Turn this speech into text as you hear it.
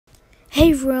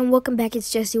Hey everyone, welcome back.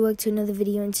 It's Jesse. Welcome to another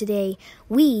video, and today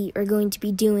we are going to be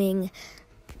doing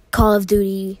Call of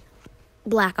Duty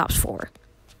Black Ops 4.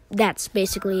 That's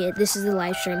basically it. This is the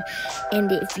live stream.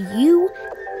 And if you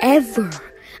ever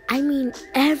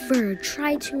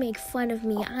try to make fun of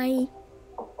me, I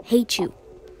hate you.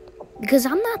 Because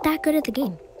I'm not that good at the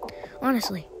game,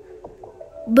 honestly.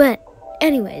 But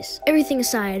anyways, everything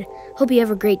aside, hope you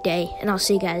have a great day, and I'll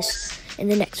see you guys in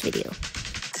the next video.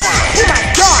 Oh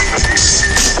my god!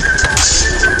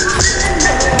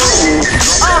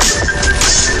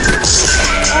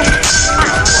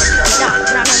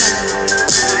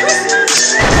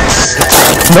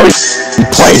 No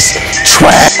place,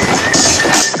 trash.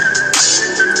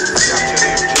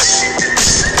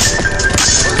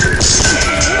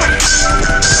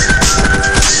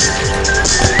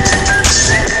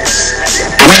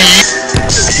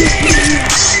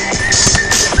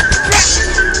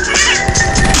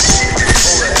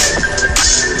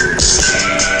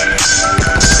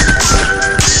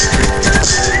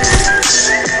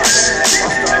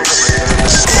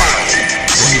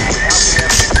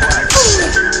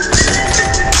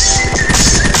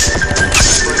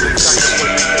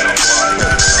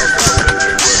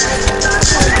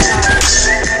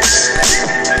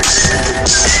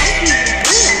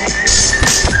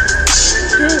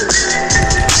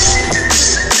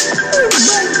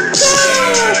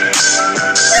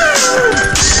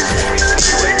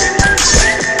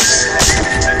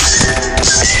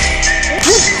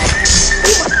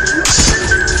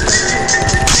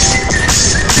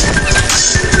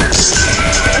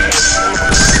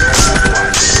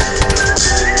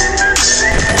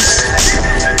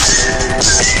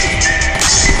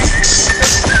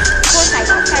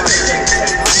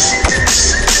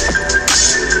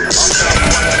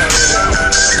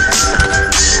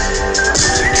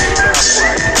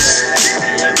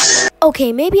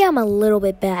 Okay, maybe I'm a little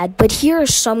bit bad, but here are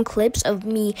some clips of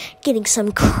me getting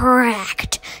some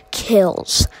cracked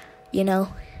kills, you know?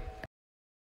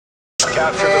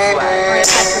 Capture the flag.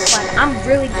 I'm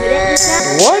really good at this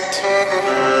now. What?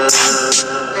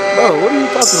 Bro, what are you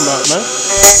talking about, man?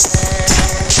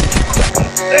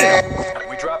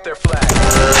 We dropped their flag.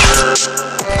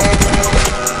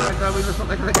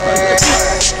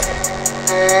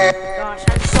 Gosh,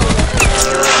 I'm so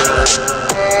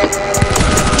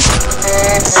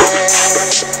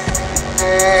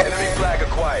Enemy flag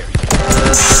acquired.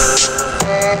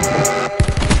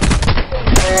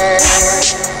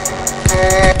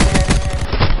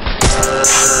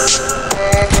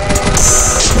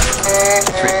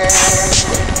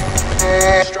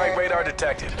 Strike radar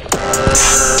detected.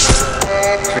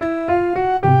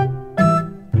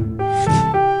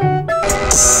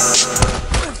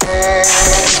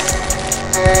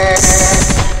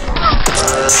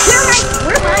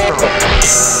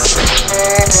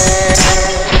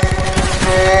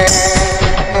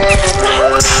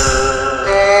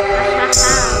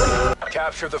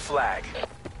 Capture the flag.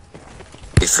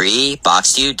 You're free,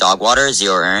 boxed you, dog water,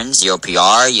 0 earns, 0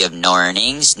 PR, you have no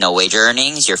earnings, no wager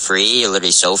earnings, you're free, you're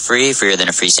literally so free, freer than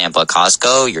a free sample at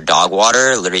Costco, your dog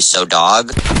water, literally so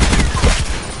dog.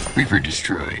 Reaper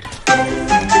destroyed.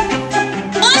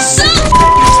 What's up,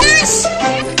 f***ers?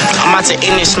 I'm about to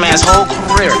end this man's whole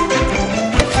career.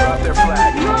 Drop their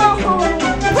flag.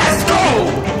 Let's go!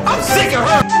 I'm sick of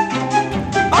her!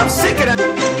 I'm sick of that!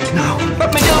 No.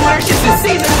 But my young Marcus is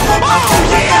season. Oh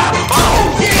yeah!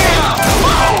 Oh yeah!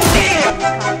 Oh yeah!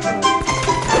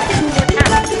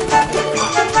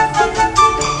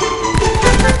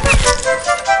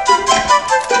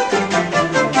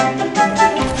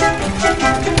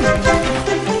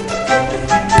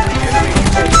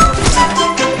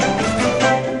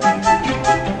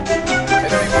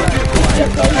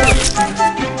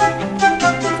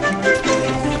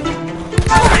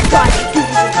 Oh my god,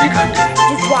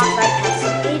 just walk right past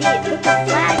this idiot with the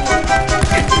flag.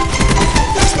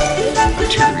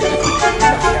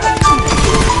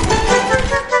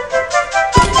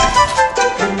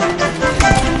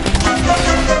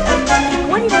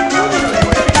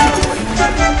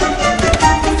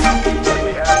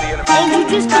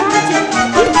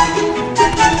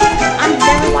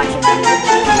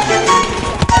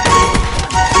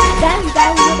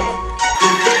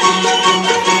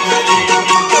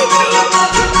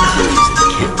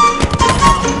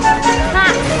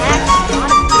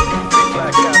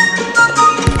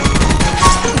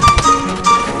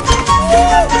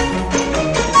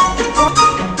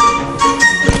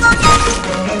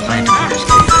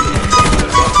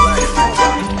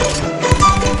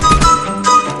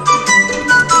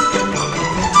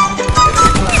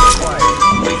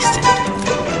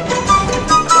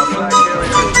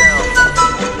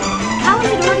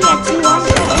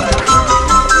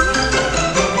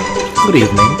 Good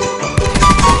evening.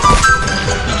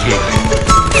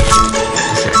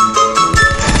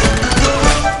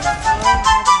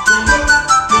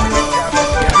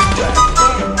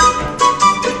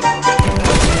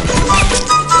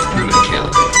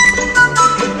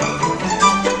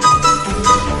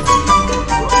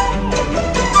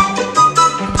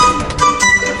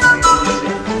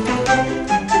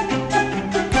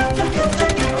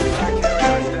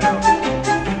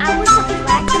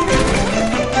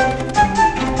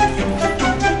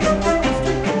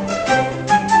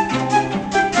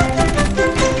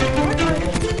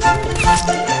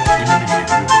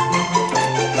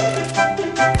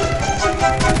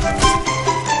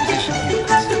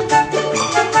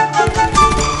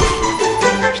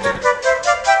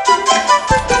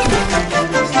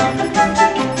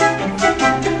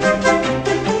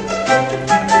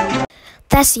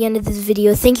 That's the end of this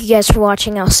video. Thank you guys for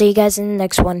watching. I'll see you guys in the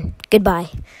next one. Goodbye.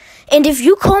 And if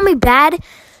you call me bad,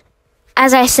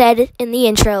 as I said in the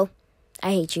intro,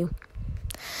 I hate you.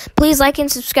 Please like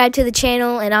and subscribe to the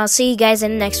channel, and I'll see you guys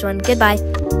in the next one. Goodbye.